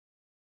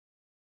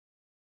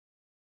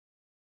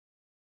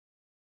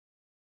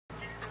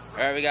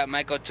Alright, we got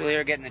Michael Tool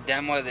here getting a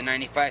demo of the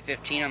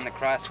 9515 on the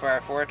Crossfire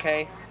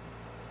 4K.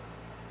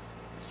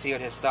 Let's see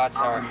what his thoughts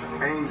are.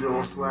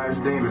 Angel slash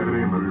demon,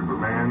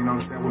 man. You know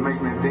what I'm saying? What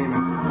makes me a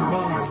demon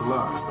is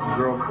lust. I'm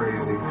girl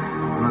crazy,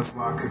 and that's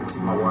why I couldn't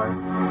keep my wife.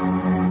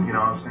 You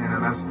know what I'm saying?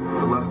 And that's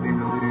the lust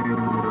demon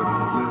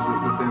lives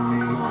within me.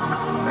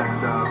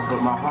 And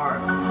but my heart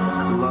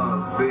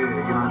loves big. You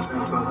know what I'm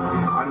saying? So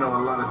I know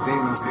a lot of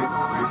demons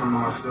come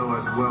to my show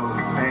as well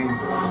as angels.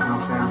 You know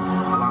what I'm saying?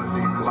 A lot of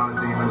demons, a lot of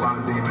demons, a lot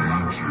of demons.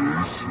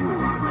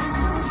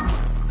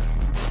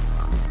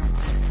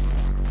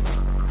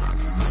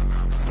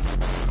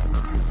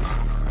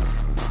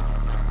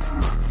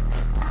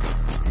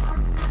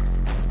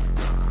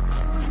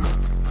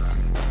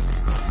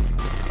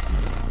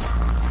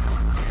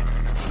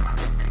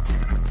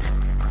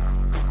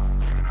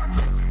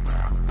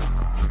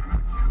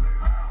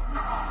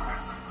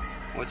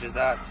 Which is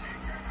that?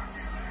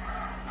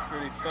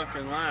 Pretty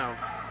fucking loud.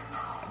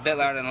 A bit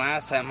louder than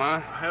last time, huh?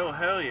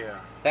 Hell yeah.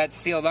 That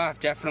sealed off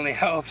definitely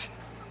helps.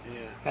 Yeah.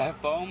 That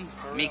foam,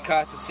 mi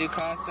casa, su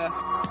casa.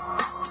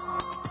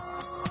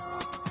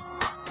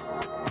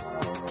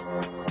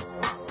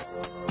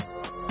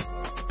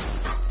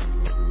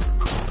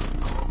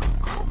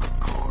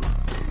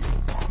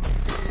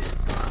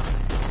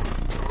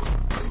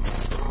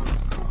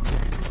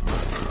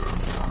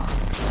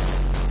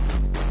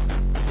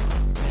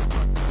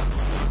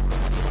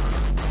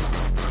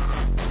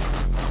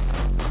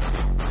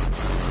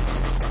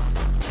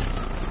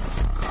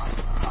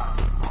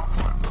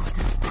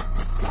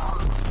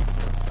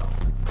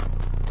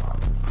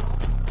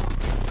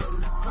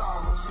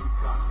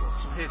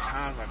 Hits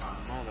high like a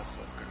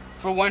motherfucker.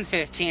 For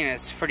 115,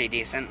 it's pretty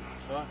decent.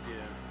 Fuck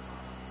yeah.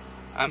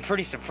 I'm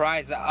pretty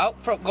surprised.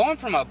 Going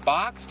from a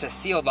box to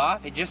sealed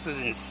off, it just was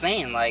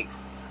insane. Like,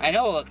 I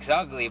know it looks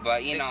ugly,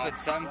 but you know,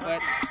 6 foot, 7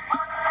 foot.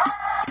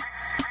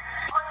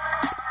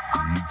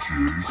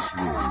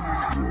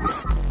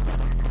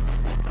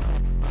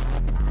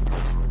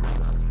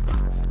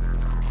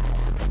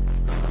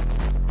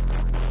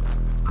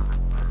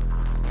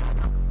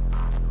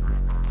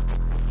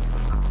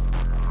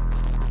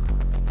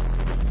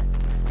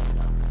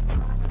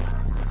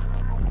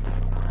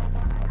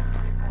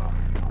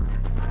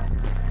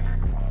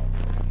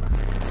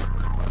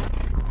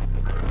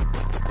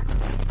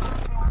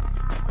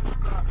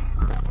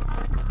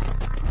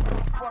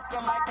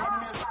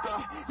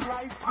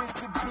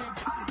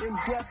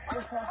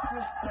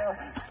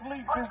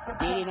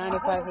 DEH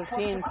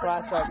 9515,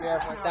 Crossfire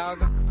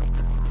VR4000.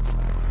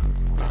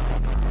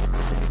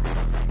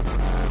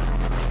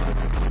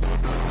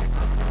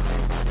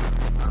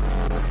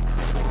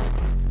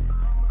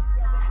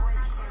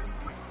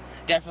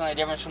 Definitely a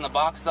difference from the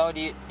box, though. Do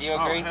you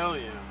agree? Oh, hell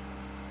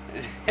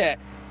yeah.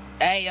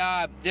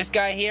 Hey, this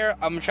guy here,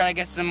 I'm gonna try to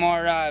get some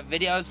more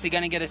videos. He's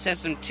gonna get a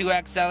system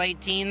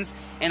 2XL18s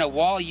and a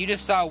wall. You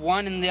just saw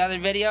one in the other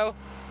video,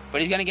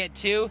 but he's gonna get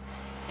 2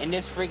 in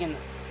this freaking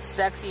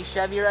sexy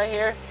Chevy right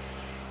here.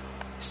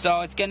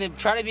 So it's gonna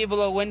try to be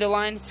below window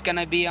line. It's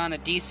gonna be on a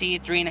DC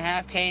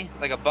 3.5K,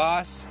 like a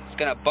boss. It's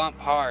gonna bump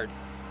hard.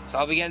 So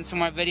I'll be getting some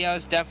more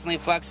videos, definitely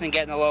flexing and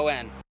getting the low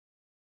end.